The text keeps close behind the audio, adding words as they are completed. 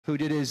who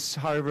did his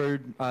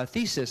Harvard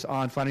thesis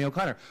on Flannery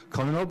O'Connor,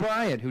 Conan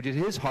O'Brien, who did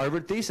his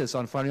Harvard thesis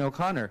on Flannery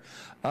O'Connor,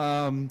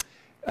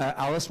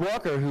 Alice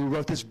Walker, who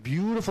wrote this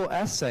beautiful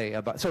essay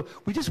about. So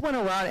we just went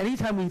around.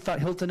 Anytime we thought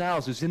Hilton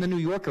Als, who's in the New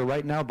Yorker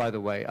right now, by the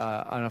way,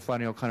 on a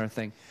Flannery O'Connor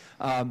thing.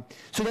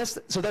 So that's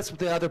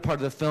the other part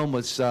of the film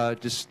was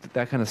just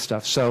that kind of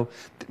stuff. So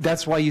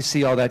that's why you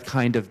see all that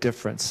kind of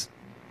difference.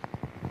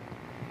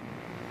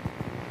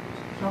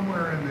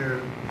 Somewhere in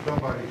there,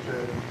 somebody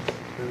said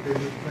that they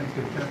didn't think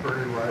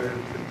contemporary writers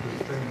could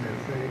sustain their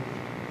faith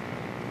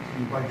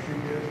like she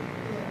did.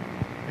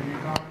 Yeah. Can you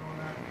comment on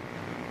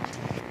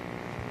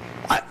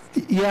that?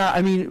 Yeah,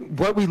 I mean,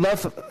 what I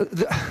love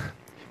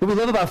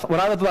about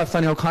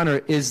Flannery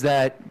O'Connor is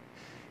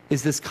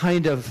this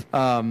kind of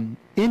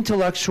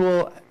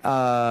intellectual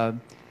and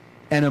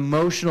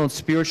emotional and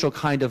spiritual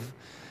kind of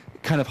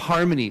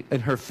harmony in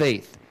her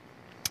faith,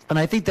 and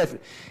I think that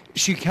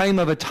she came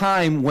of a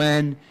time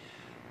when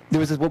there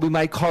was what we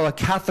might call a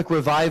Catholic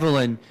revival,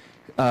 and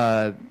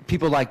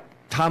people like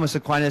Thomas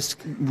Aquinas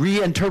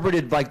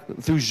reinterpreted like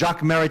through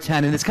Jacques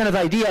Maritain, and this kind of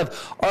idea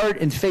of art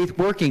and faith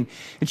working.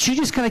 And she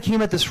just kind of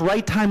came at this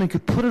right time and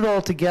could put it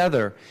all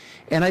together.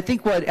 And I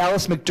think what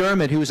Alice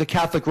McDermott, who was a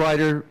Catholic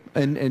writer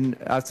in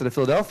outside of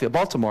Philadelphia,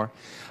 Baltimore,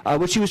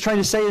 what she was trying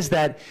to say is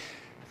that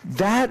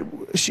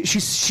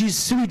she's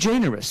sui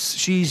generis,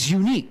 she's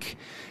unique.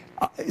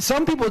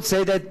 Some people would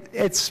say that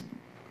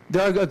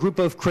there are a group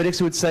of critics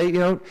who would say, you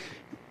know,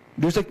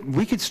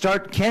 we could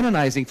start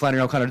canonizing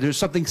Flannery O'Connor. There's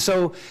something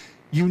so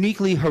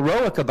uniquely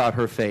heroic about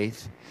her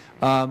faith.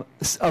 A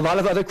lot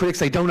of other critics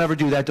say, don't ever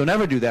do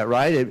that,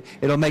 right?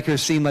 It'll make her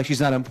seem like she's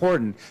not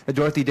important. The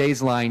Dorothy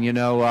Day's line, you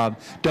know,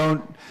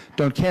 don't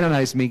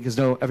canonize me because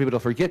everybody will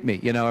forget me,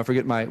 you know, I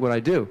forget what I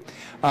do.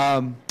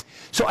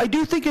 So I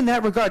do think in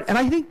that regard, and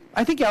I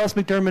think Alice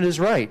McDermott is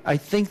right. I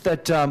think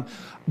that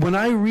when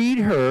I read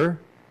her,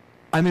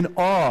 I'm in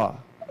awe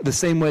the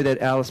same way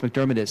that Alice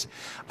McDermott is.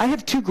 I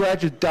have two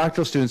graduate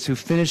doctoral students who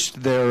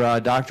finished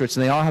their doctorates,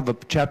 and they all have a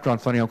chapter on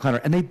Flannery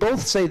O'Connor, and they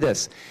both say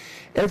this.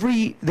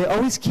 They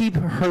always keep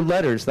her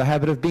letters, The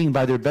Habit of Being,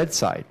 by their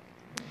bedside.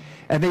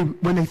 And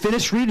when they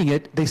finish reading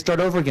it, they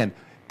start over again.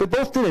 They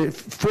both did it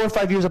 4 or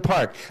 5 years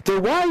apart. Their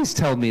wives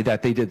tell me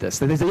that they did this.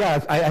 They say,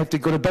 yeah, I have to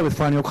go to bed with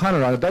Flannery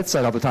O'Connor on the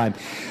bedside all the time.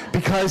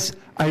 Because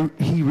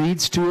he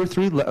reads 2 or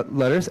 3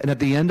 letters, and at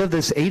the end of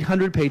this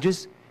 800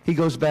 pages, he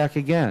goes back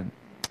again.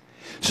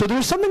 So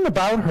there's something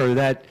about her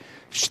that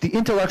the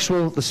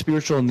intellectual, the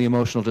spiritual, and the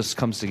emotional just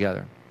comes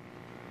together.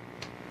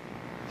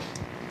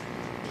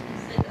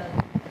 You said,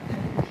 I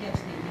didn't catch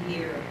the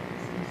year.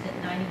 You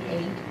said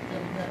 98.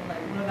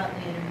 What about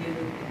the interview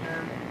with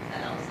McDermott? Is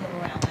that also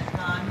around that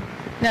time?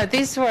 No,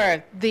 these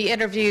were the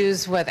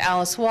interviews with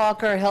Alice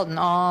Walker, Hilton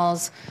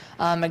Als,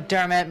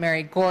 McDermott,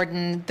 Mary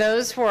Gordon.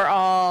 Those were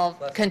all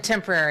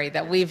contemporary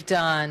that we've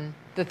done,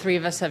 the three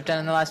of us have done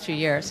in the last few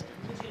years.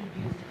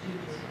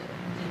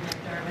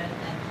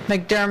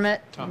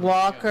 McDermott,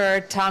 Walker,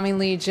 Tommy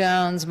Lee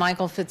Jones,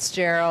 Michael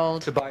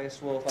Fitzgerald, Tobias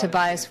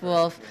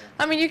Wolff.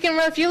 I mean,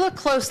 if you look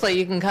closely,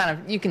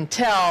 you can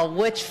tell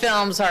which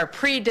films are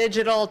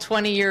pre-digital,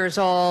 20 years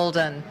old,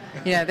 and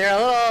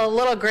they're a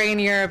little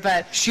grainier.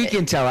 But she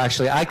can tell.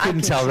 Actually, I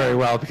couldn't tell very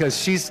well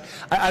because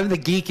I'm the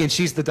geek and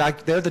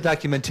they're the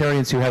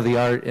documentarians who have the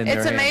art in their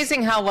hands. It's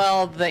amazing how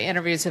well the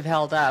interviews have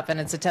held up, and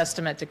it's a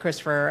testament to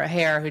Christopher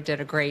Hare, who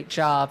did a great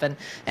job.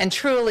 And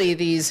truly,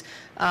 these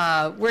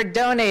we're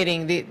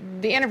donating the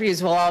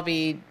interviews will all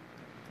be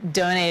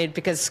donated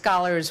because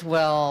scholars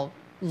will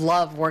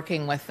love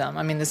working with them.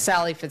 I mean, the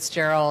Sally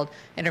Fitzgerald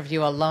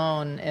interview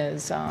alone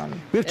is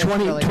we have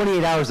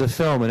 28 hours of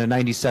film in a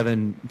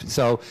 97,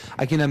 so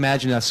I can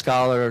imagine a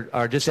scholar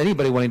or just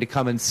anybody wanting to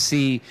come and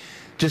see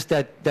just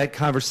that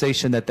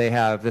conversation that they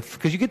have,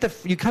 because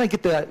you kind of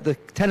get the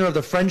tenor of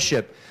the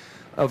friendship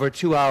over a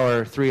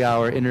 2-hour,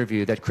 3-hour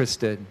interview that Chris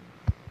did.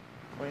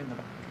 Way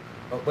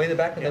in the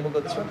back, and then we'll go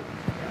this way.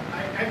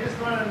 I just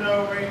want to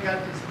know where you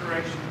got the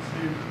inspiration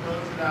to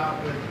close it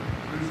out with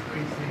Bruce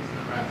Springsteen's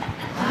Nebraska.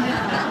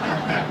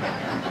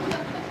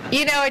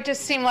 It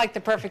just seemed like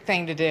the perfect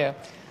thing to do.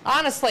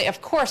 Honestly,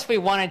 of course, we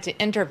wanted to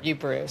interview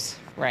Bruce,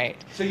 right?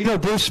 So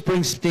Bruce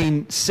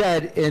Springsteen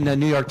said in a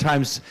New York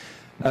Times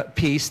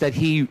piece that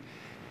he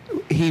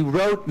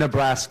wrote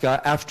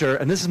Nebraska after,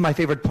 and this is my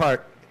favorite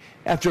part,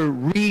 after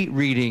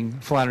rereading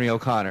Flannery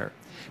O'Connor.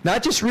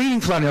 Not just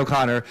reading Flannery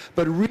O'Connor,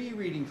 but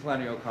rereading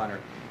Flannery O'Connor.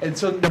 And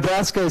so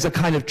Nebraska is a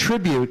kind of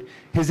tribute.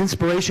 His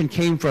inspiration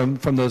came from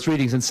those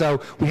readings, and so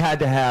we had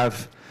to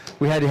have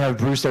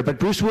Bruce there. But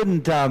Bruce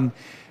wouldn't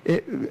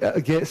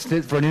get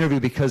for an interview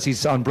because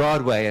he's on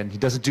Broadway, and he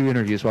doesn't do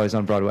interviews while he's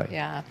on Broadway.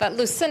 Yeah, but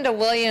Lucinda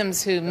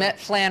Williams, who met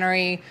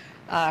Flannery,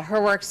 her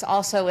work's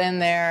also in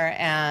there,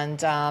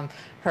 and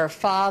her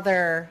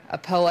father, a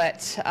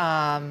poet,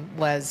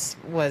 was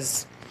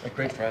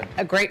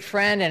a great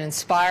friend and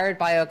inspired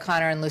by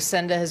O'Connor, and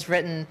Lucinda has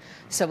written,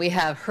 so we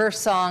have her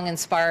song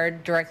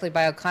inspired directly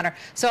by O'Connor.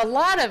 So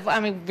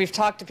we've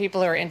talked to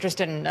people who are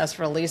interested in us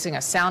releasing a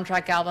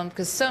soundtrack album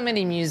because so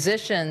many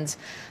musicians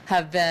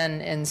have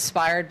been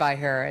inspired by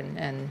her,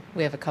 and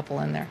we have a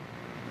couple in there.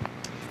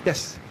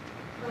 Yes.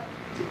 But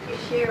could you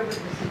share with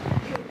us,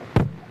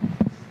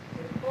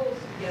 it pulls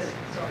together,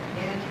 it's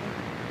organic.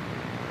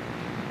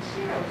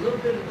 Share a little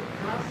bit of the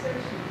process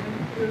you went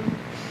through,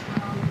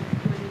 how you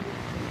put it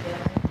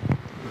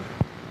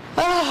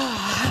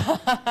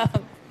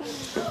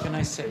together. Can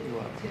I set you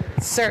up?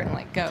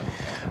 Certainly, go.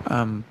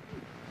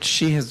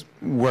 She has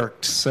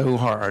worked so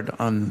hard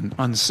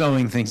on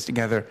sewing things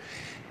together.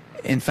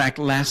 In fact,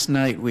 last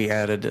night we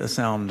added a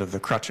sound of the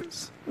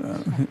crutches.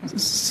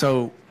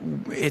 So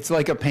it's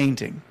like a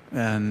painting.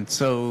 And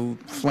so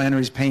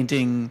Flannery's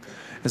painting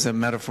is a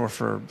metaphor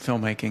for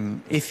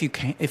filmmaking, if you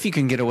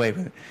can get away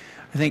with it.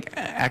 I think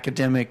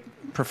academic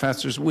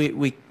professors,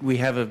 we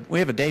have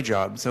a day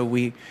job, so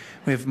we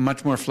have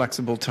much more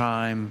flexible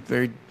time,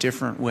 very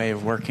different way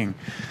of working.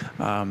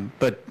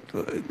 But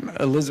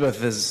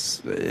Elizabeth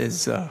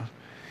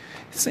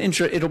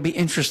it'll be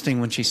interesting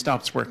when she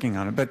stops working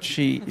on it. But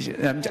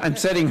I'm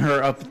setting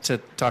her up to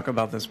talk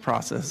about this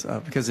process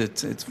because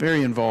it's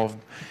very involved,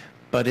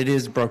 but it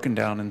is broken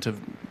down into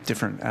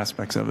different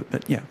aspects of it.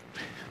 But yeah,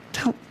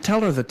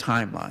 tell her the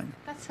timeline.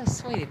 That's so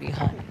sweet of you,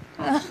 honey.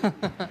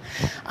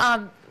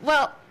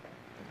 Well,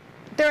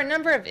 there are a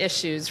number of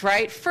issues,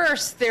 right?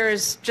 First,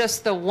 there's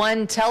just the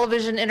one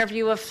television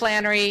interview of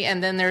Flannery,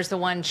 and then there's the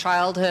one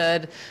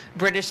childhood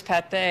British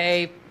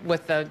pâté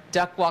with the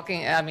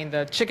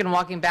the chicken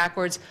walking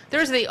backwards.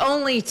 There's the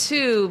only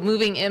two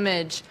moving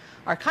image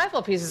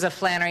archival pieces of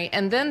Flannery,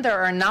 and then there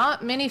are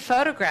not many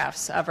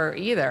photographs of her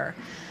either.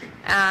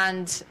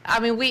 And I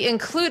mean, we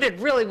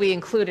included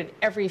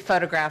every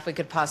photograph we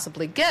could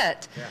possibly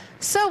get. Yeah.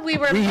 So we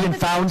even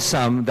found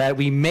some that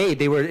we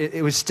made.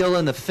 It was still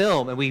in the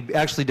film, and we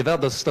actually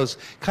developed those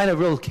kind of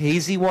real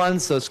hazy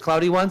ones, those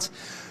cloudy ones.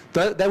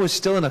 That was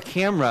still in a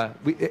camera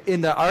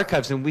in the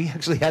archives, and we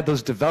actually had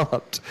those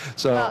developed.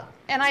 So. Well,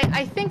 and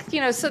I think,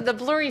 so the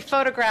blurry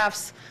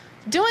photographs,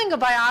 doing a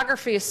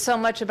biography is so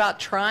much about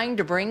trying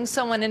to bring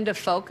someone into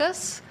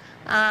focus.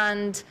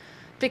 And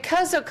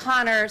because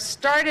O'Connor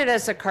started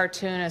as a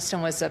cartoonist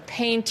and was a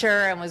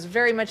painter and was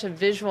very much a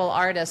visual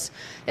artist,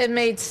 it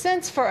made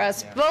sense for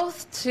us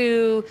both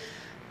to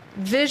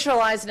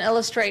visualize and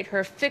illustrate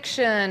her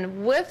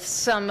fiction with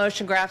some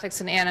motion graphics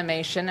and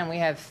animation, and we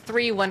have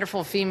 3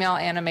 wonderful female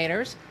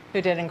animators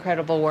who did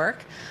incredible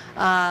work,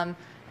 and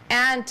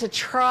to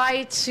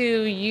try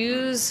to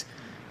use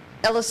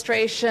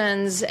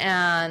illustrations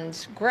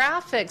and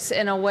graphics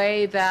in a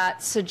way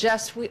that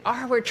suggests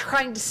we're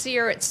trying to see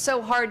her. It's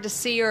so hard to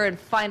see her and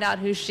find out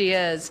who she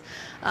is.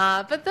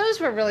 But those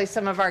were really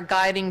some of our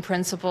guiding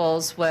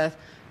principles with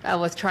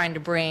trying to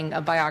bring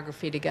a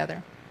biography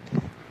together.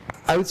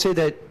 I would say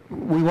that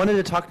we wanted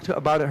to talk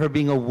about her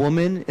being a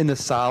woman in the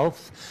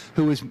South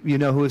who was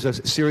a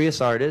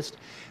serious artist,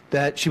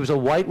 that she was a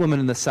white woman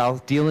in the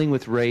South dealing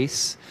with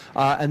race,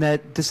 and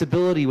that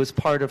disability was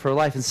part of her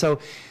life. And so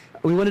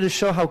we wanted to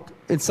show how,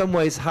 in some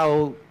ways,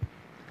 how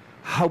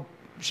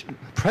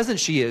present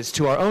she is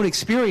to our own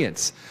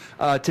experience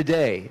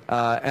today.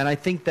 And I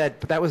think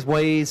that was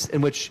ways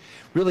in which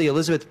really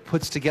Elizabeth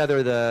puts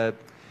together the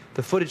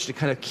footage to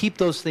kind of keep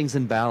those things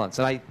in balance.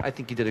 And I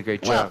think you did a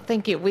great job. Well,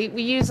 thank you.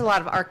 We use a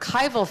lot of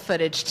archival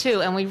footage,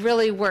 too, and we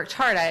really worked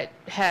hard.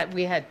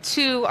 We had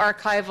 2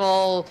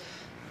 archival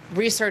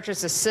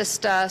researchers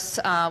assist us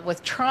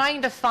with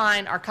trying to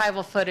find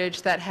archival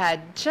footage that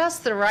had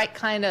just the right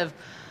kind of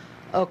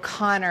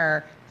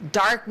O'Connor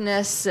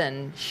darkness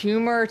and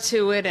humor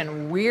to it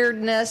and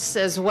weirdness,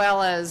 as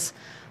well as,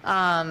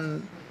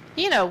 the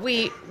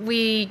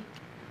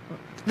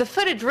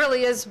footage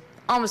really is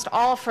almost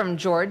all from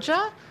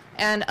Georgia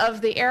and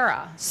of the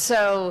era.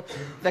 So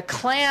the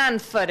Klan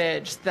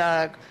footage,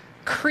 the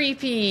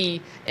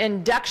creepy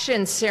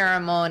induction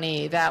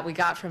ceremony that we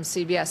got from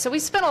CBS. So we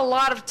spent a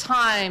lot of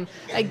time,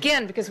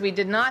 again, because we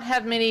did not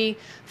have many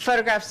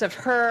photographs of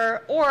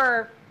her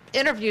or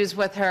interviews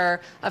with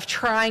her, of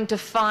trying to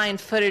find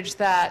footage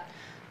that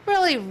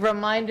really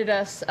reminded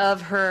us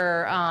of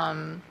her,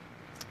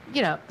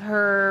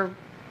 her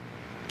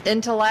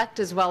intellect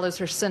as well as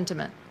her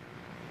sentiment.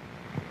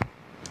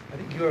 I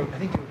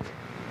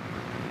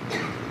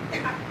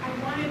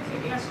wanted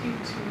to ask you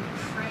to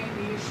frame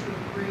the issue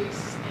of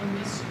race and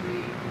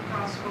mystery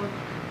across both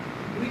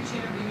which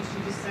interviews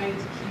you decided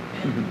to keep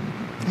in,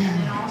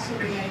 and then also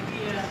the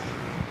idea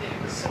that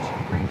it was such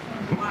a great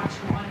film to watch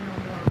and want to know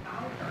more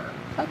about her.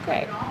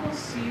 Okay. It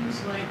almost seems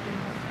like in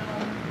the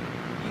film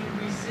you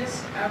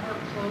resist ever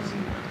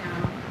closing her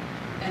down,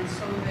 and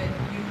so that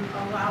you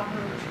allow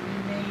her to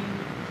remain,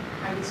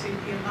 I would say,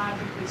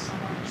 theologically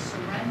someone who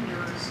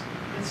surrenders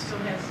but still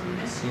has the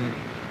mystery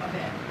of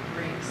that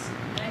race.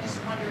 And I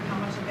just wondered how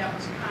much of that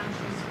was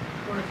conscious,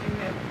 or if you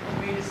had a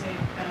way to say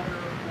it better,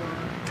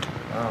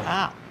 or...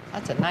 Wow,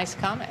 that's a nice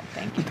comment.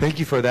 Thank you. Thank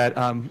you for that.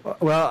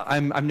 Well,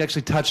 I'm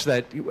actually touched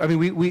that, I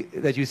mean,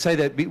 that you say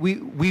that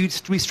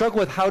we struggle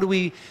with how do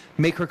we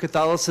make her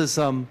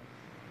Catholicism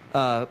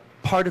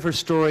part of her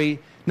story,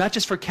 not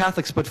just for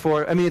Catholics, but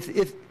for, I mean,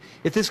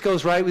 if this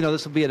goes right, we know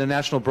this will be at a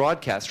national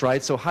broadcast,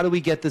 right? So how do we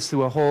get this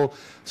through a whole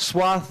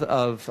swath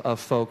of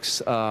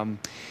folks?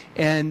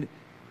 And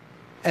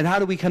and how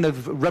do we kind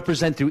of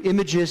represent through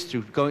images,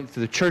 through going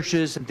through the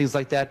churches and things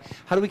like that?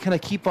 How do we kind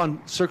of keep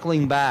on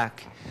circling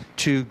back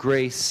to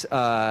grace,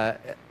 and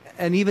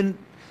even,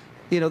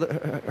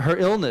 her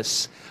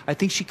illness? I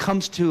think she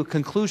comes to a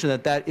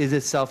conclusion that is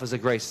itself as a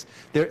grace.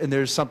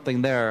 There's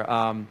something there.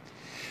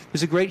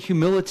 There's a great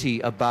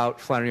humility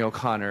about Flannery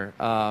O'Connor,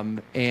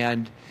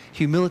 and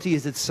humility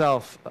is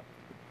itself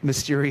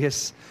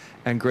mysterious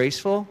and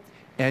graceful.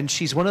 And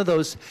she's one of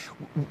those.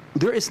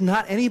 There is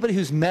not anybody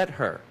who's met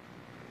her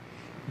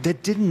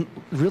that didn't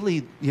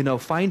really,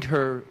 find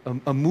her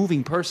a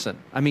moving person.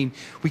 I mean,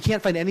 we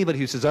can't find anybody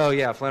who says, "Oh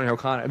yeah, Flannery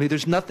O'Connor." I mean,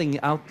 there's nothing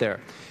out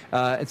there,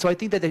 and so I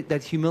think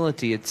that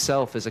humility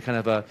itself is a kind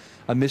of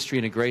a mystery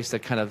and a grace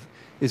that kind of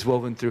is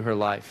woven through her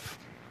life.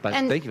 But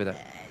thank you for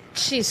that.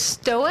 She's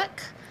stoic.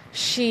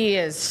 She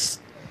is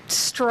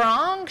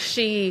strong.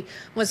 She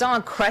was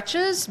on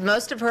crutches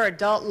most of her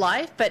adult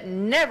life, but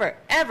never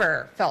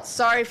ever felt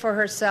sorry for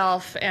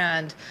herself.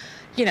 And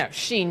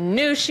she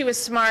knew she was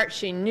smart.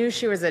 She knew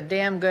she was a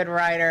damn good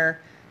writer.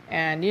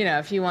 And,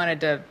 if you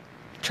wanted to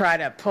try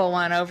to pull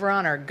one over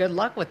on her, good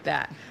luck with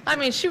that. I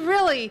mean, she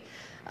really,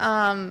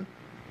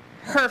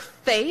 her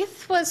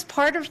faith was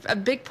a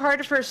big part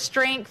of her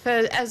strength,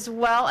 as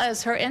well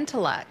as her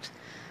intellect.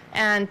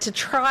 And to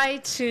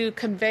try to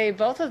convey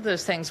both of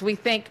those things, we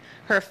think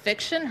her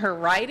fiction, her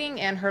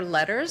writing, and her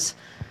letters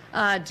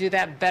do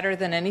that better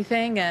than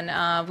anything.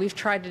 And we've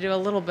tried to do a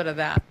little bit of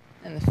that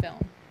in the film.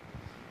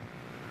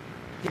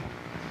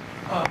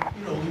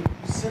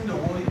 Lucinda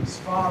Williams'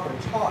 father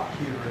taught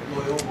here at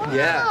Loyola.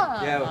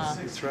 Yeah,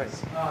 that's right.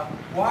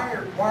 Why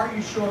are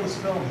you showing this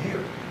film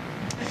here?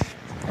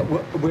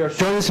 We are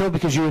showing this film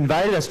because you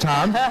invited us,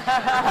 Tom.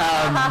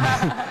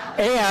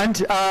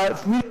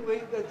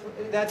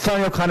 That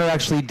Flannery O'Connor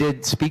actually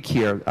did speak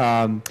here.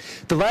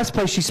 The last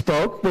place she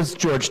spoke was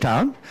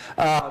Georgetown.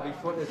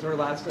 Before this, her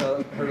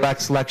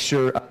last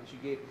lecture she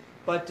gave.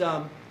 But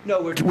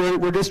no,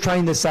 we're just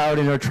trying this out,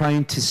 and we're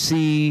trying to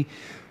see.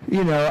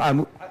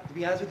 To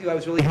be honest with you, I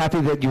was really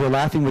happy that you were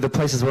laughing with the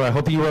places where I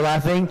hope you were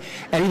laughing,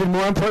 and even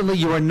more importantly,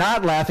 you were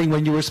not laughing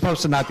when you were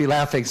supposed to not be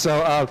laughing.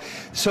 So,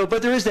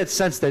 but there is that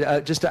sense that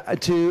I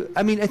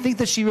think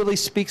that she really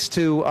speaks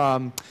to,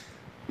 a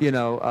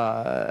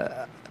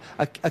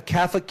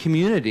Catholic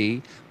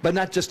community, but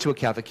not just to a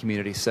Catholic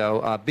community.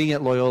 So, being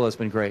at Loyola has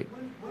been great.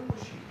 When was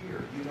she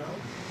here? Do you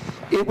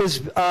know? It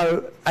was,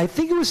 I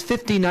think it was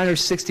 59 or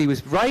 60. It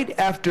was right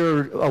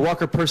after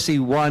Walker Percy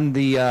won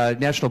the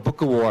National Book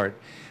Award.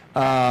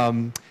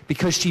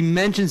 Because she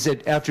mentions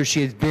it after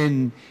she had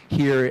been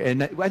here,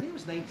 and I think it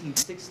was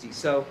 1960,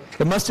 so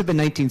it must have been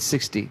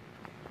 1960.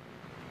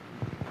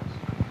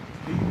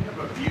 Do you have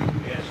a view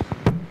as to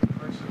the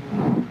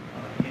personal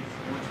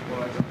influence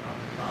was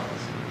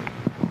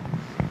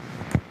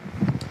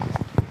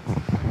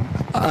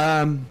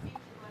on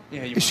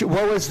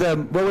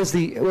Catholicism? What was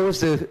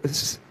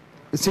the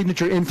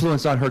signature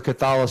influence on her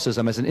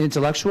Catholicism as an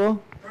intellectual?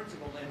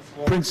 Principal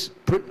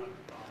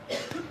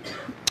influence.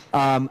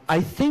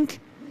 I think,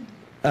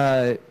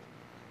 in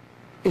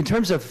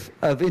terms of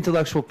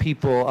intellectual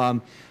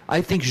people,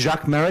 I think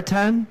Jacques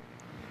Maritain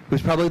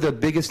was probably the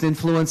biggest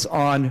influence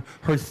on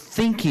her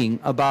thinking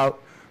about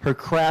her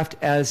craft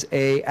as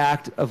an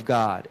act of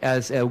God,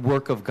 as a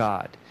work of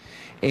God,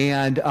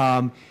 and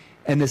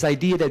this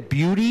idea that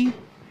beauty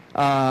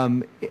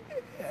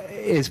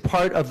is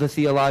part of the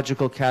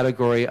theological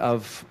category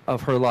of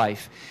her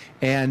life,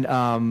 and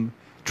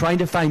trying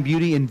to find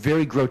beauty in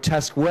very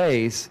grotesque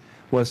ways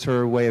was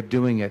her way of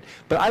doing it.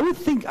 But I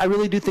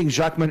really do think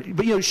Jacques Maritain,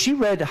 but she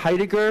read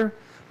Heidegger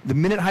the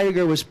minute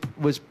Heidegger was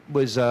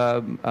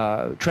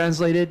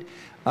translated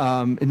in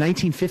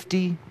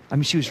 1950.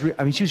 She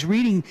was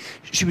reading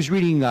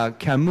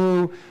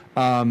Camus.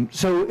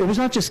 So it was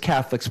not just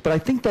Catholics, but I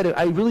think that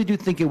I really do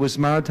think it was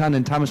Maritain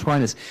and Thomas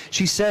Aquinas.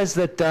 She says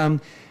that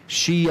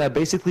she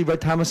basically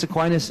read Thomas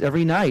Aquinas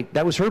every night.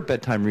 That was her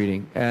bedtime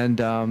reading, and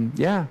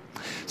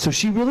so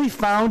she really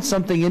found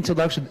something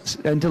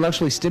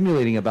intellectually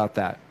stimulating about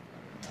that.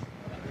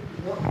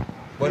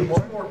 One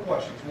more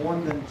questions,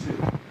 one then two.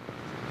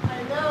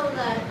 I know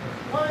that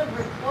one of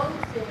her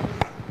quotes is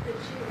that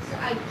she was,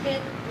 I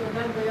can't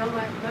remember, y'all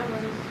might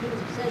remember, she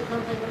said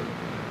something that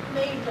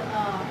made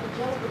a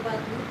joke about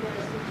the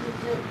Eucharist, and she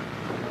said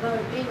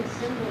about it being a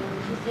symbol,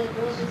 and she said,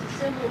 well, it's a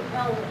symbol of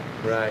hell.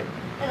 Right.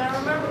 And I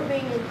remember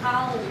being in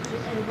college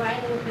and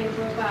writing a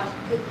paper about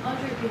good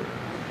country people,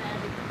 and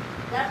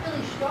that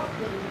really struck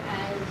me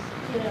as,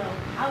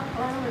 how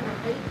firm in her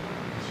faith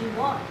she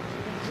was.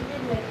 She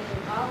didn't make any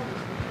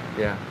apologies.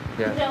 Yeah.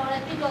 And I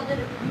think y'all did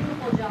a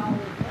beautiful job of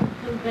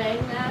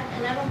conveying that,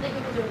 and I don't think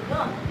it was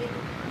overdone. I think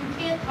you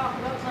can't talk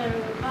about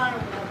Flannery O'Connor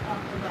without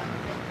talking about her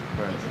faith.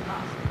 Right. It's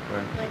impossible.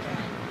 Right.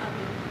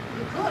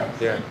 You could,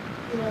 Yeah.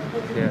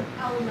 but there's an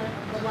element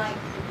of the life.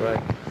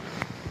 Right.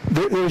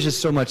 There was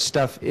just so much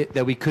stuff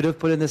that we could have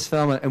put in this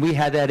film, and we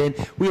had that in.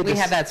 We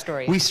had that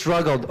story. We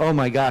struggled, oh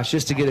my gosh,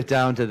 just to get it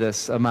down to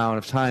this amount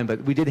of time,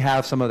 but we did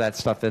have some of that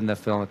stuff in the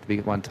film at the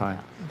one time.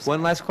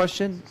 One last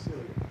question?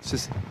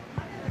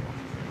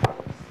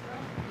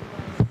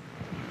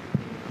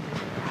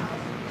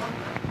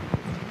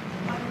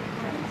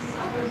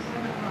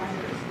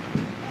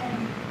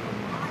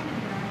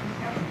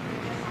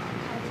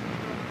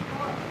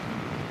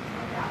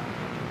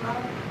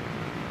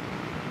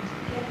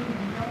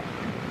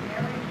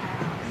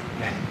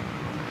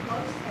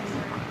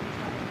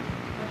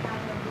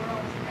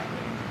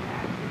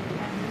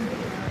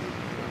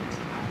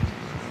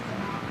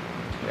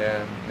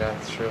 Yeah,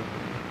 that's true.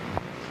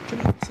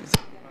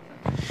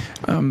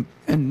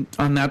 And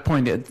on that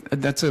point,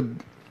 that's an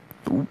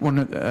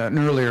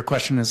earlier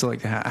question is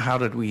like, how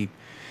did we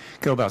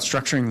go about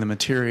structuring the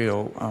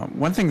material?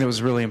 One thing that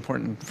was really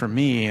important for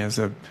me as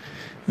a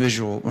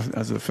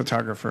as a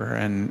photographer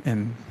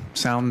and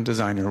sound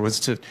designer was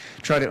to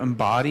try to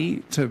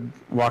embody, to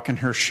walk in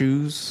her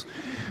shoes,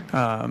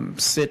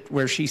 sit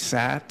where she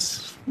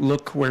sat,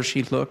 look where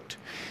she looked.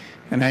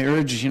 And I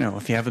urge,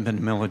 if you haven't been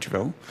to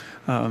Milledgeville,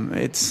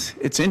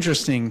 it's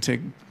interesting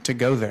to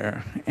go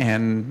there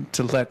and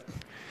to let,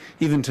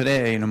 even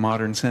today in a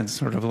modern sense,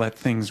 sort of let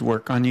things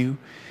work on you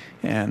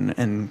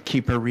and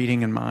keep her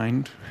reading in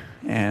mind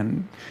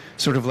and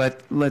sort of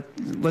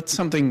let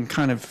something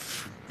kind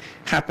of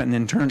happen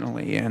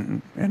internally.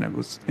 And it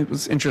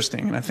was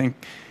interesting. And I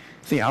think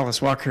the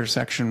Alice Walker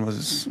section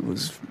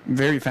was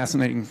very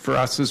fascinating for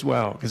us as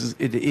well, because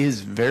it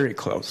is very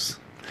close.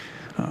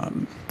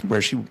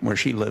 Where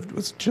she lived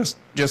was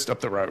just up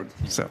the road.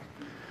 So,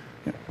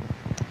 yeah.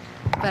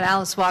 But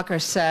Alice Walker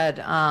said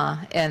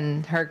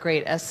in her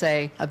great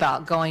essay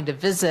about going to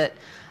visit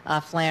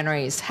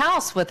Flannery's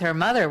house with her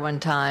mother one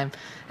time,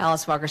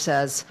 Alice Walker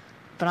says,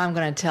 "But I'm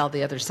going to tell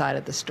the other side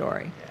of the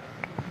story."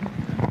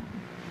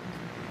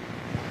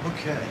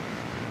 Okay.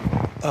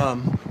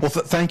 Well,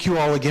 thank you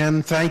all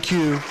again. Thank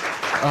you.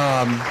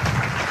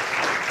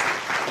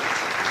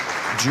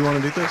 Do you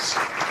want to do this?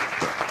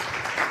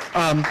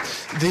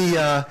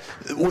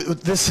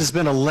 This has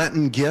been a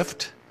Lenten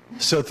gift,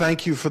 so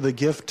thank you for the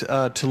gift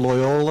to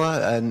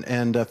Loyola,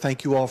 and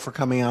thank you all for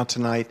coming out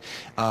tonight,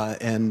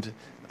 and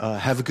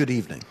have a good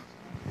evening.